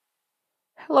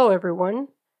Hello, everyone.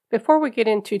 Before we get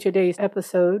into today's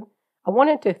episode, I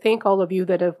wanted to thank all of you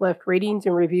that have left ratings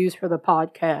and reviews for the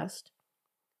podcast.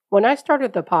 When I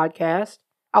started the podcast,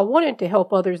 I wanted to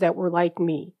help others that were like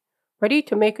me, ready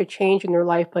to make a change in their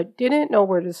life but didn't know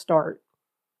where to start.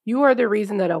 You are the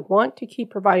reason that I want to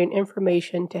keep providing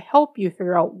information to help you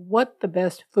figure out what the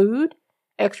best food,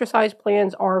 exercise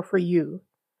plans are for you.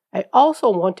 I also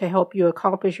want to help you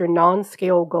accomplish your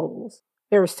non-scale goals.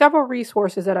 There are several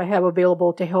resources that I have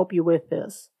available to help you with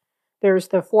this. There's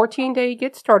the 14-day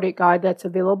Get Started guide that's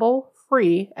available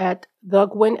free at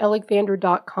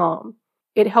thegwenalexander.com.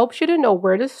 It helps you to know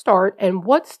where to start and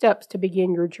what steps to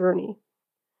begin your journey.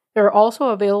 There are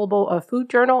also available a food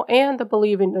journal and the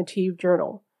Believe and Achieve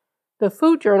journal. The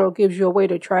food journal gives you a way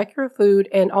to track your food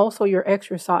and also your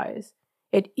exercise.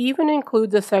 It even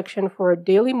includes a section for a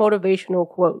daily motivational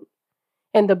quote.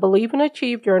 And the Believe and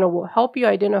Achieve journal will help you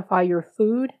identify your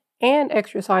food and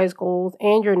exercise goals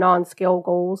and your non-scale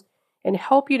goals and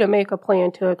help you to make a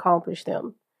plan to accomplish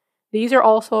them. These are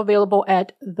also available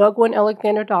at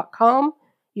thegwenalexander.com.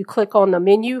 You click on the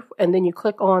menu and then you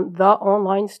click on the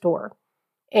online store.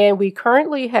 And we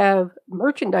currently have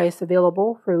merchandise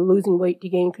available for losing weight to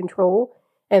gain control,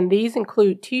 and these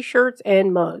include t-shirts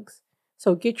and mugs.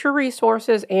 So get your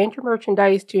resources and your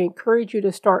merchandise to encourage you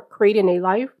to start creating a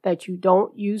life that you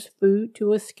don't use food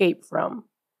to escape from.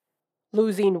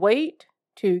 Losing weight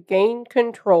to gain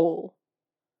control.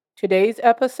 Today's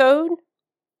episode: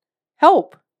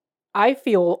 Help! I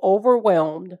feel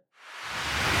overwhelmed.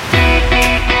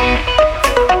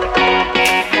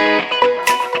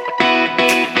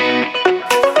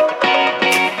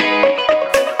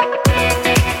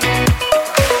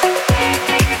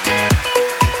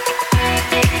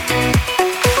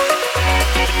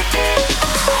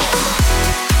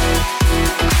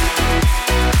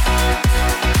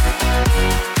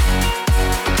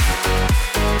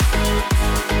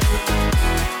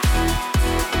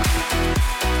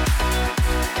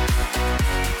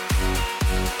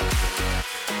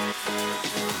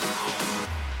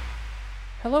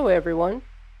 Hello, everyone,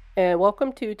 and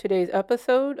welcome to today's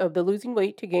episode of the Losing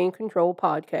Weight to Gain Control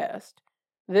podcast.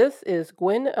 This is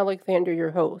Gwen Alexander,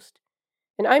 your host,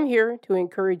 and I'm here to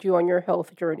encourage you on your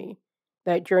health journey.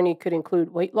 That journey could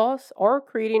include weight loss or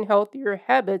creating healthier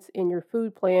habits in your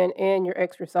food plan and your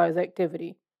exercise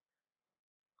activity.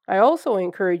 I also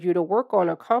encourage you to work on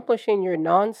accomplishing your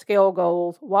non-scale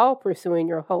goals while pursuing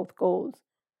your health goals.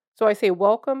 So I say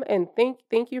welcome and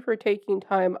thank you for taking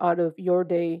time out of your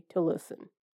day to listen.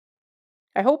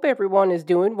 I hope everyone is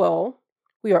doing well.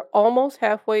 We are almost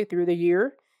halfway through the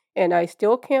year, and I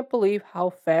still can't believe how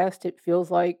fast it feels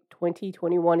like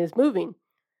 2021 is moving.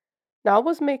 Now, I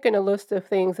was making a list of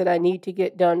things that I need to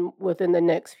get done within the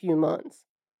next few months.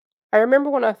 I remember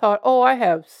when I thought, I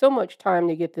have so much time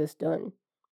to get this done.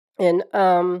 And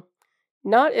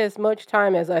not as much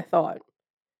time as I thought.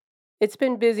 It's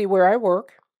been busy where I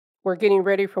work. We're getting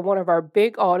ready for one of our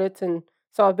big audits, and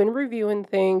so I've been reviewing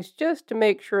things just to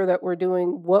make sure that we're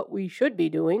doing what we should be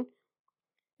doing.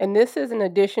 And this is in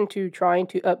addition to trying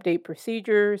to update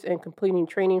procedures and completing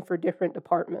training for different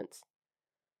departments.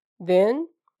 Then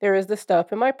there is the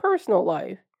stuff in my personal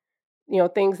life,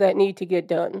 things that need to get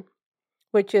done,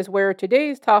 which is where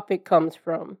today's topic comes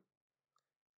from.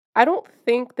 I don't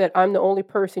think that I'm the only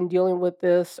person dealing with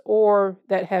this or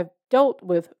that have dealt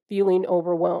with feeling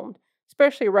overwhelmed,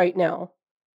 especially right now.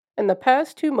 In the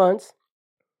past 2 months,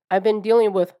 I've been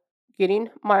dealing with getting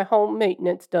my home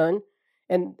maintenance done,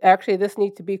 and actually this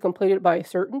needs to be completed by a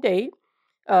certain date.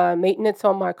 Maintenance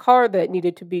on my car that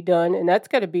needed to be done, and that's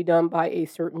got to be done by a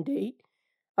certain date.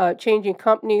 Changing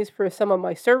companies for some of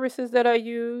my services that I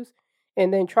use,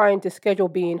 and then trying to schedule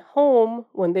being home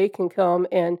when they can come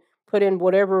and put in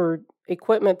whatever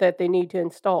equipment that they need to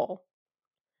install.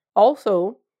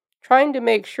 Also, trying to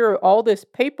make sure all this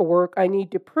paperwork I need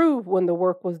to prove when the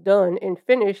work was done and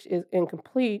finished is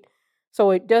incomplete so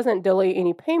it doesn't delay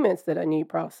any payments that I need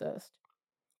processed.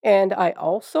 And I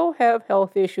also have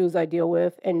health issues I deal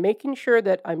with and making sure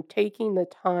that I'm taking the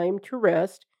time to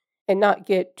rest and not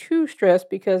get too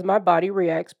stressed because my body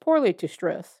reacts poorly to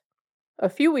stress. A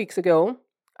few weeks ago,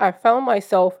 I found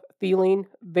myself feeling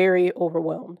very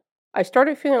overwhelmed. I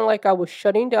started feeling like I was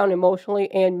shutting down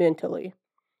emotionally and mentally.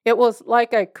 It was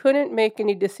like I couldn't make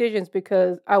any decisions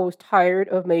because I was tired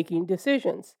of making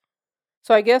decisions.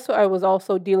 So I guess I was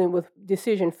also dealing with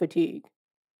decision fatigue.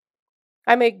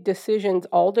 I make decisions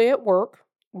all day at work,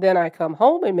 then I come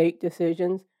home and make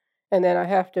decisions, and then I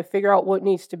have to figure out what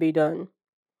needs to be done.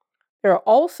 There are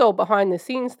also behind the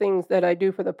scenes things that I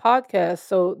do for the podcast,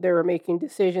 so they're making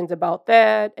decisions about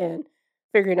that and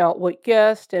figuring out what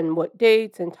guests and what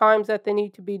dates and times that they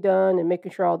need to be done and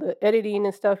making sure all the editing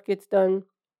and stuff gets done.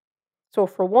 So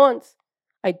for once,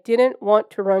 I didn't want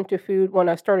to run to food when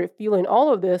I started feeling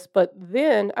all of this, but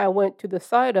then I went to the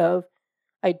side of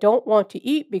I don't want to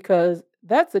eat because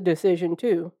that's a decision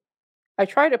too. I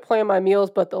try to plan my meals,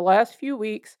 but the last few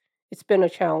weeks, it's been a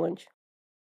challenge.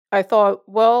 I thought,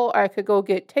 well, I could go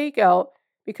get takeout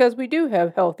because we do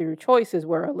have healthier choices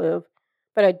where I live,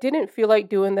 but I didn't feel like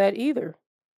doing that either.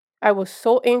 I was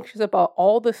so anxious about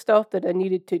all the stuff that I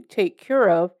needed to take care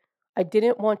of, I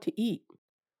didn't want to eat.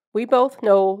 We both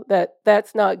know that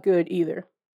that's not good either.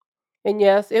 And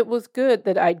yes, it was good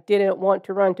that I didn't want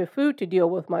to run to food to deal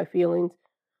with my feelings,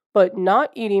 but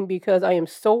not eating because I am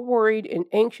so worried and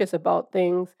anxious about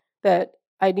things that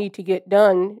I need to get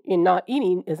done and not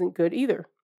eating isn't good either.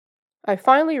 I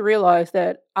finally realized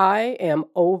that I am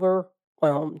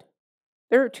overwhelmed.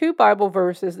 There are two Bible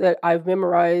verses that I've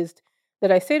memorized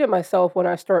that I say to myself when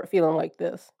I start feeling like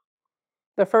this.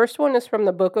 The first one is from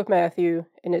the book of Matthew,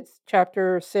 and it's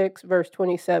chapter 6, verse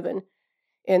 27.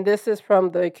 And this is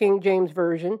from the King James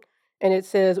Version. And it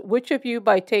says, which of you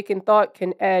by taking thought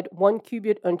can add 1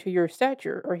 cubit unto your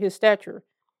stature, or his stature?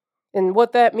 And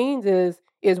what that means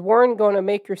is worrying going to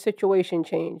make your situation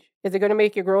change? Is it going to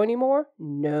make you grow anymore?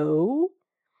 No.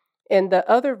 And the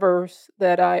other verse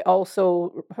that I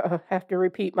also have to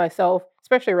repeat myself,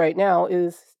 especially right now,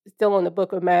 is still in the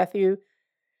book of Matthew,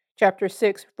 chapter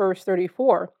 6, verse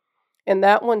 34. And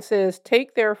that one says,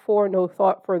 take therefore no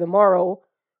thought for the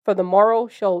morrow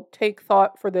shall take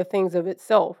thought for the things of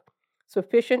itself.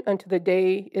 Sufficient unto the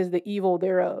day is the evil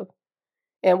thereof.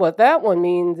 And what that one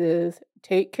means is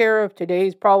take care of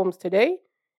today's problems today,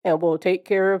 and we'll take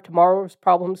care of tomorrow's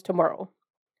problems tomorrow.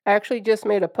 I actually just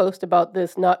made a post about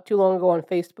this not too long ago on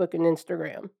Facebook and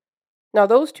Instagram. Now,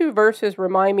 those two verses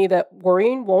remind me that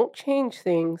worrying won't change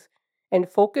things, and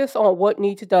focus on what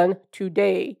needs done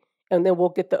today, and then we'll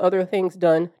get the other things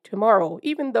done tomorrow,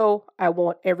 even though I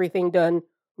want everything done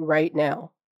right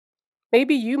now.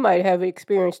 Maybe you might have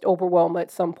experienced overwhelm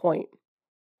at some point.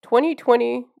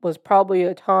 2020 was probably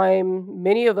a time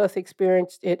many of us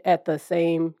experienced it at the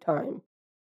same time.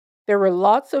 There were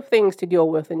lots of things to deal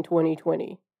with in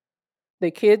 2020.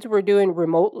 The kids were doing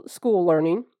remote school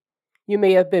learning. You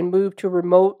may have been moved to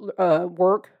remote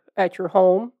work at your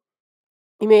home.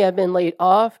 You may have been laid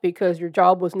off because your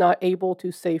job was not able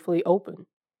to safely open.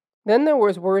 Then there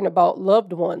was worrying about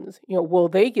loved ones. Will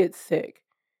they get sick?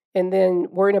 And then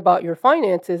worrying about your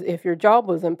finances if your job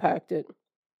was impacted.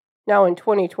 Now in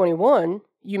 2021,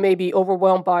 you may be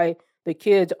overwhelmed by the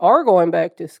kids are going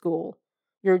back to school.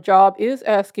 Your job is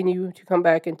asking you to come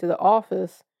back into the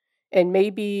office, and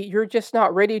maybe you're just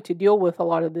not ready to deal with a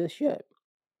lot of this yet.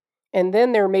 And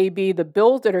then there may be the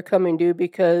bills that are coming due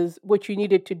because what you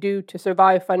needed to do to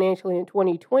survive financially in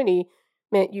 2020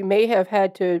 meant you may have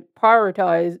had to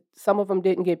prioritize. Some of them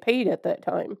didn't get paid at that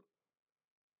time.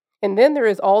 And then there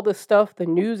is all the stuff the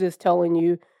news is telling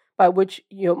you by which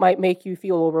might make you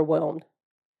feel overwhelmed.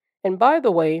 And by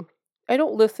the way, I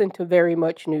don't listen to very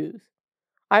much news.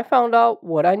 I found out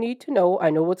what I need to know, I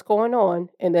know what's going on,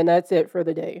 and then that's it for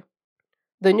the day.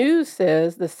 The news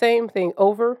says the same thing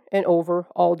over and over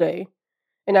all day.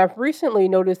 And I've recently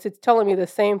noticed it's telling me the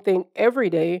same thing every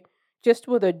day, just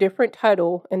with a different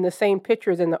title and the same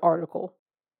pictures in the article.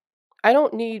 I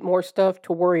don't need more stuff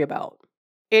to worry about.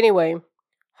 Anyway,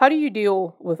 how do you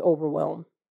deal with overwhelm?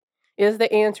 Is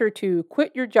the answer to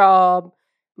quit your job,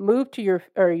 move to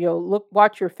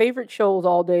watch your favorite shows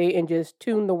all day and just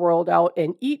tune the world out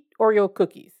and eat Oreo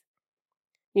cookies?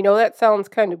 That sounds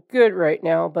kind of good right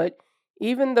now, but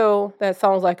even though that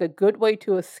sounds like a good way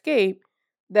to escape,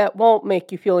 that won't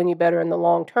make you feel any better in the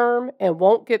long term and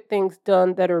won't get things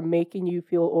done that are making you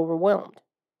feel overwhelmed.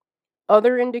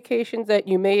 Other indications that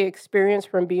you may experience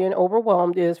from being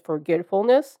overwhelmed is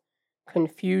forgetfulness,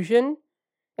 confusion,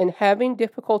 and having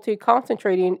difficulty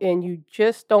concentrating, and you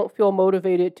just don't feel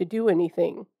motivated to do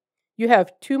anything. You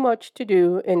have too much to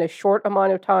do in a short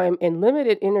amount of time and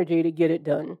limited energy to get it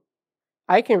done.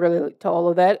 I can relate to all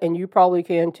of that, and you probably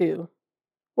can too.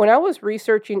 When I was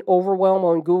researching overwhelm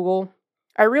on Google,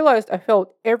 I realized I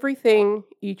felt everything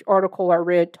each article I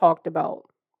read talked about.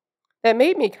 That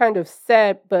made me kind of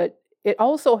sad, but it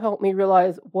also helped me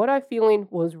realize what I'm feeling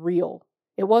was real.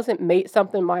 It wasn't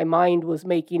something my mind was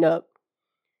making up.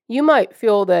 You might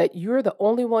feel that you're the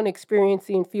only one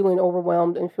experiencing feeling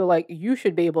overwhelmed and feel like you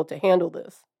should be able to handle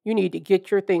this. You need to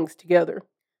get your things together.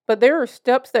 But there are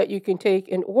steps that you can take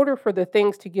in order for the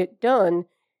things to get done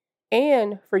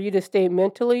and for you to stay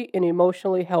mentally and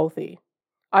emotionally healthy.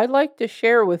 I'd like to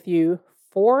share with you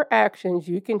 4 actions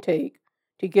you can take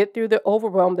to get through the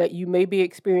overwhelm that you may be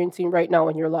experiencing right now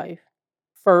in your life.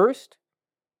 First,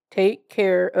 take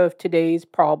care of today's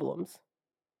problems.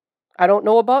 I don't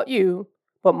know about you,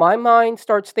 but my mind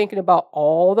starts thinking about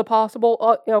all the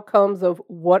possible outcomes of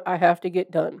what I have to get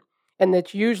done. And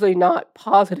that's usually not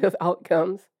positive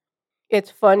outcomes. It's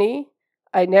funny,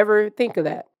 I never think of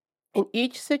that. And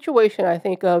each situation I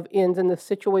think of ends in the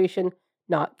situation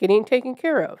not getting taken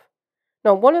care of.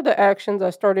 Now, one of the actions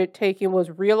I started taking was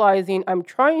realizing I'm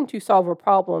trying to solve a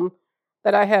problem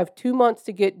that I have 2 months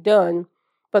to get done,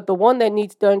 but the one that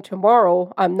needs done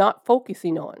tomorrow, I'm not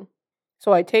focusing on.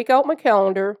 So I take out my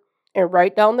calendar and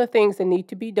write down the things that need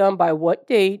to be done by what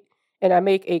date, and I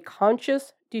make a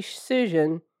conscious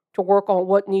decision to work on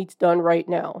what needs done right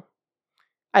now.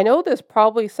 I know this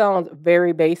probably sounds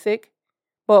very basic,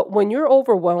 but when you're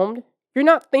overwhelmed, you're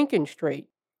not thinking straight.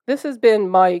 This has been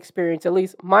my experience, at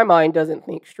least my mind doesn't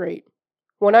think straight.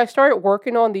 When I started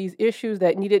working on these issues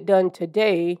that needed done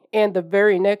today and the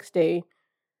very next day,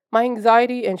 my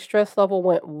anxiety and stress level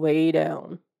went way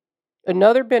down.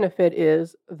 Another benefit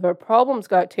is the problems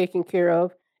got taken care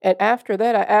of, and after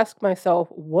that, I asked myself,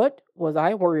 what was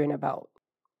I worrying about?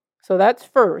 So that's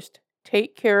first,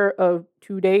 take care of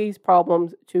today's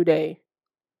problems today.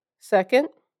 Second,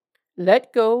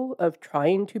 let go of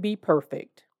trying to be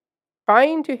perfect.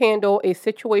 Trying to handle a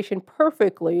situation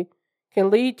perfectly can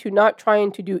lead to not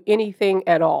trying to do anything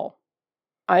at all.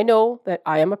 I know that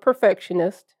I am a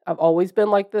perfectionist. I've always been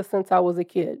like this since I was a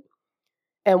kid.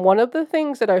 And one of the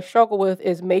things that I struggle with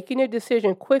is making a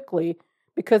decision quickly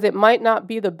because it might not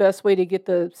be the best way to get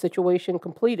the situation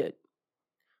completed.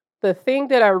 The thing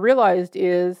that I realized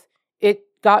is it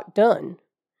got done.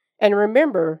 And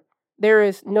remember, there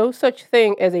is no such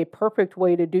thing as a perfect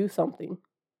way to do something.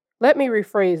 Let me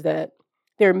rephrase that.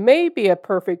 There may be a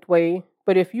perfect way,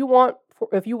 but if you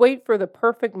wait for the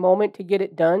perfect moment to get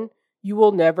it done, you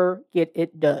will never get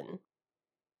it done.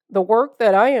 The work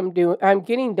that I'm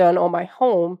getting done on my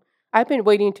home, I've been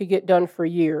waiting to get done for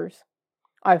years.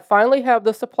 I finally have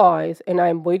the supplies and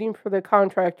I'm waiting for the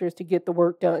contractors to get the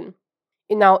work done.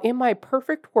 And now in my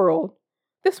perfect world,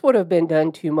 this would have been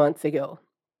done 2 months ago.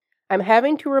 I'm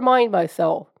having to remind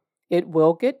myself it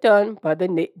will get done by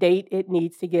the date it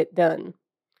needs to get done.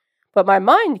 But my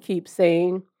mind keeps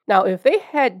saying, now if they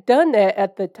had done that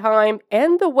at the time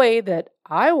and the way that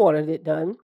I wanted it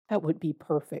done, that would be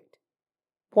perfect.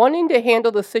 Wanting to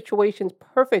handle the situations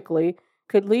perfectly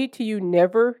could lead to you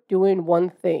never doing one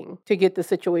thing to get the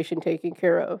situation taken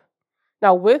care of.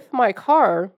 Now with my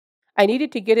car, I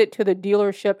needed to get it to the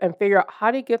dealership and figure out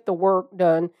how to get the work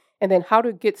done and then how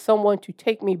to get someone to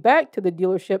take me back to the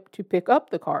dealership to pick up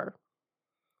the car.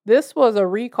 This was a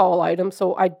recall item,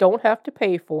 so I don't have to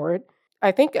pay for it.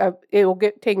 I think it will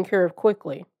get taken care of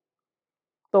quickly.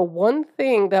 The one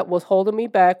thing that was holding me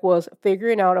back was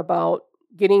figuring out about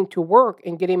getting to work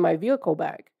and getting my vehicle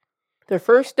back. The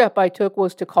first step I took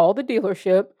was to call the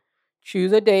dealership,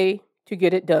 choose a day to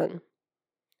get it done.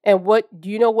 And do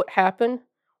you know what happened?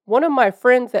 One of my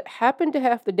friends that happened to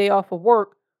have the day off of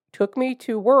work took me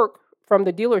to work from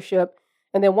the dealership,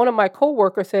 and then one of my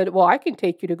coworkers said, well, I can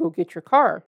take you to go get your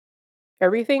car.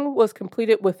 Everything was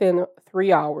completed within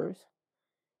 3 hours.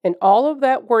 And all of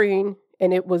that worrying,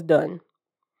 and it was done.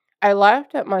 I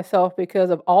laughed at myself because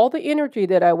of all the energy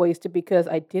that I wasted because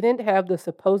I didn't have the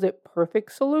supposed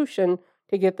perfect solution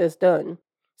to get this done.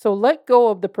 So let go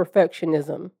of the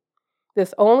perfectionism.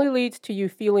 This only leads to you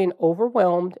feeling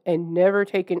overwhelmed and never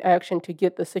taking action to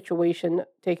get the situation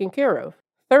taken care of.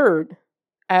 Third,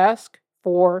 ask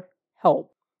for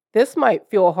help. This might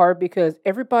feel hard because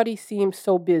everybody seems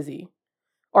so busy.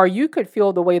 Or you could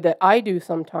feel the way that I do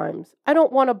sometimes. I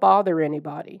don't want to bother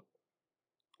anybody.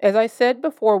 As I said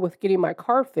before with getting my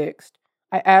car fixed,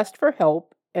 I asked for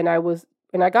help and I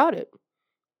got it.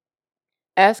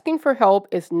 Asking for help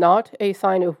is not a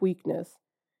sign of weakness.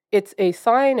 It's a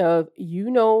sign of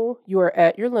you know you are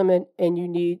at your limit and you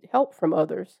need help from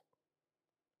others.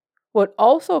 What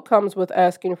also comes with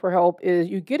asking for help is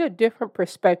you get a different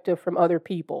perspective from other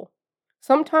people.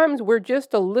 Sometimes we're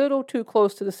just a little too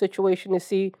close to the situation to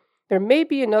see there may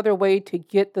be another way to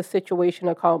get the situation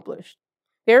accomplished.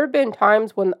 There have been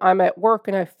times when I'm at work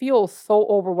and I feel so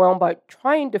overwhelmed by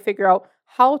trying to figure out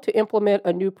how to implement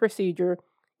a new procedure,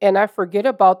 and I forget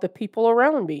about the people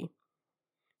around me.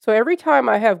 So every time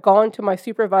I have gone to my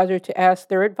supervisor to ask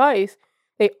their advice,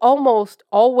 they almost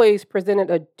always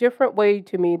presented a different way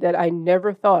to me that I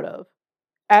never thought of.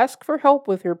 Ask for help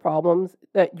with your problems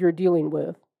that you're dealing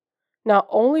with. Not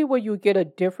only will you get a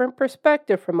different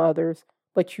perspective from others,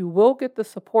 but you will get the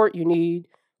support you need,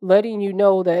 letting you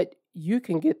know that you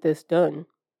can get this done.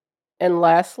 And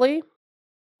lastly,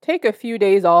 Take a few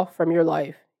days off from your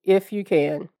life, if you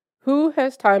can. Who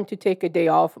has time to take a day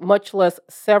off, much less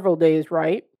several days,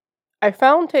 right? I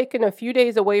found taking a few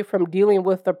days away from dealing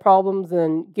with the problems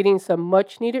and getting some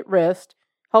much needed rest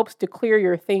helps to clear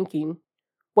your thinking.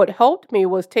 What helped me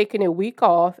was taking a week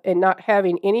off and not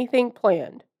having anything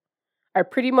planned. I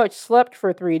pretty much slept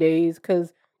for 3 days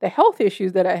because the health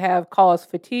issues that I have cause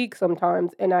fatigue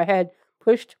sometimes, and I had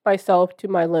pushed myself to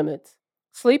my limits.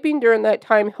 Sleeping during that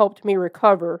time helped me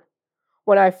recover.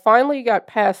 When I finally got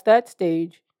past that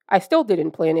stage, I still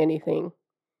didn't plan anything.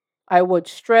 I would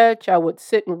stretch, I would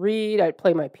sit and read, I'd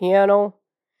play my piano,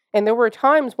 and there were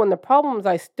times when the problems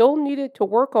I still needed to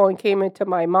work on came into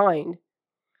my mind.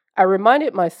 I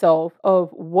reminded myself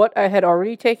of what I had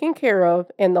already taken care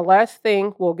of, and the last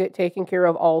thing will get taken care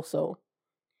of also.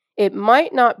 It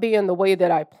might not be in the way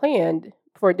that I planned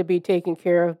for it to be taken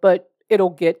care of, but it'll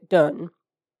get done.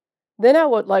 Then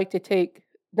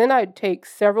I'd take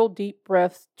several deep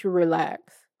breaths to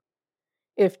relax.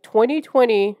 If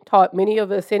 2020 taught many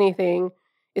of us anything,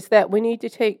 it's that we need to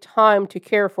take time to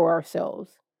care for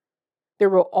ourselves. There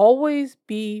will always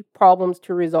be problems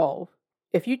to resolve.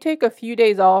 If you take a few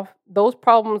days off, those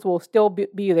problems will still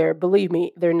be there. Believe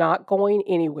me, they're not going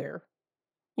anywhere.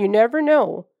 You never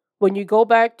know. When you go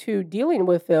back to dealing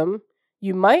with them,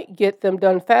 you might get them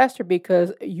done faster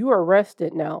because you are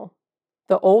rested now.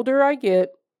 The older I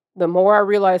get, the more I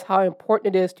realize how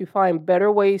important it is to find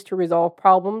better ways to resolve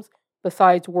problems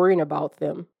besides worrying about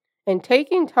them. And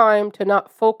taking time to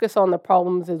not focus on the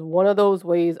problems is one of those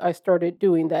ways I started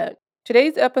doing that.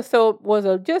 Today's episode was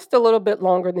just a little bit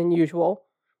longer than usual,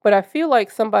 but I feel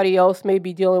like somebody else may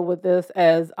be dealing with this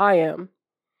as I am.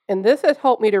 And this has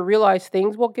helped me to realize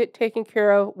things will get taken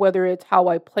care of, whether it's how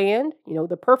I planned,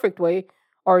 the perfect way,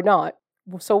 or not.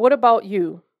 So what about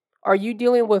you? Are you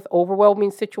dealing with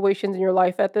overwhelming situations in your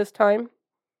life at this time?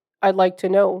 I'd like to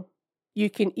know. You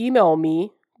can email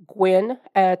me,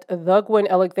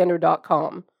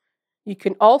 Gwen@thegwenalexander.com. You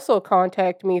can also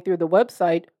contact me through the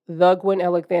website,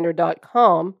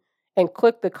 thegwenalexander.com, and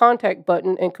click the contact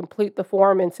button and complete the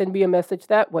form and send me a message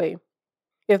that way.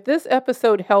 If this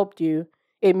episode helped you,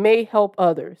 it may help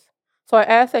others. So I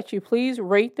ask that you please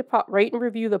rate and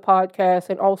review the podcast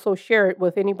and also share it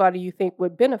with anybody you think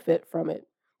would benefit from it.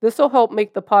 This will help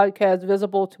make the podcast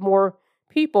visible to more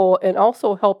people and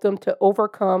also help them to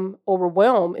overcome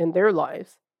overwhelm in their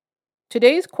lives.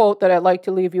 Today's quote that I'd like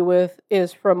to leave you with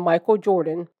is from Michael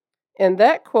Jordan, and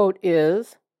that quote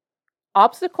is,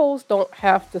 "Obstacles don't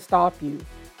have to stop you.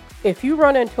 If you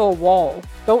run into a wall,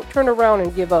 don't turn around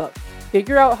and give up.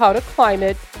 Figure out how to climb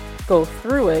it, go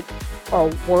through it,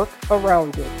 or work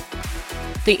around it."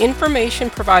 The information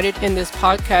provided in this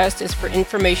podcast is for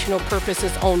informational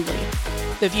purposes only.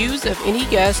 The views of any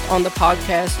guest on the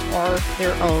podcast are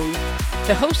their own.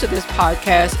 The host of this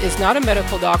podcast is not a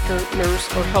medical doctor, nurse,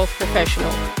 or health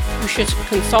professional. You should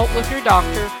consult with your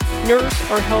doctor, nurse,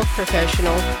 or health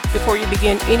professional before you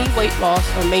begin any weight loss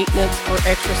or maintenance or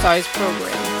exercise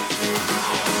program.